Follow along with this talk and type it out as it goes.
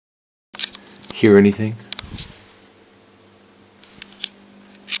hear anything?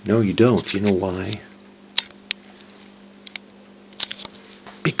 No, you don't. You know why?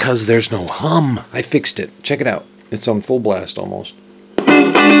 Because there's no hum. I fixed it. Check it out. It's on full blast almost.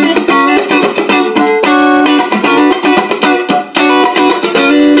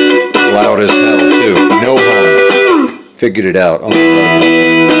 Loud as hell too. No hum. Figured it out. Oh,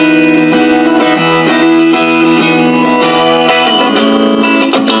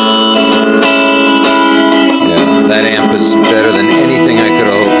 yeah, that amp is better than anything I could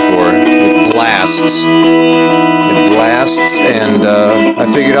have hoped for. It blasts. It blasts, and I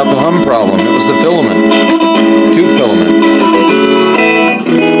figured out the hum problem. It was the filament. Tube filament.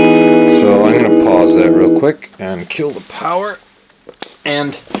 So I'm going to pause that real quick and kill the power.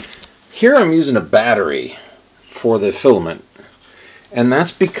 And here I'm using a battery for the filament. And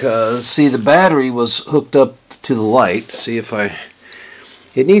that's because, see, the battery was hooked up to the light. See if I...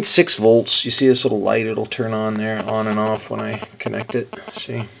 It needs 6 volts. You see this little light? It'll turn on there, on and off when I connect it.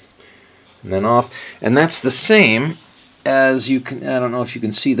 See? And then off. And that's the same as you can... I don't know if you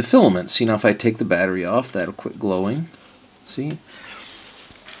can see the filament. See, now if I take the battery off, that'll quit glowing. See?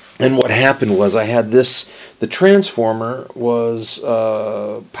 And what happened was I had this, the transformer was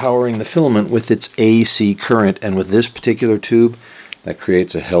powering the filament with its AC current, and with this particular tube, that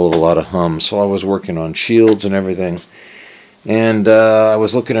creates a hell of a lot of hum. So I was working on shields and everything, and I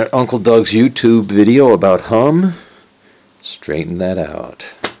was looking at Uncle Doug's YouTube video about hum, straightened that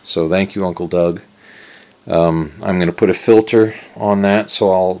out. So thank you, Uncle Doug. I'm going to put a filter on that,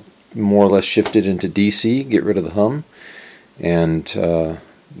 so I'll more or less shift it into DC, get rid of the hum, and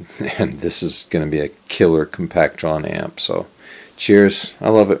this is going to be a killer Compactron amp. So, cheers. I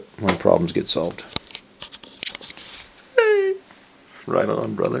love it when problems get solved. Right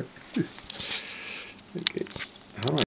on, brother. Okay.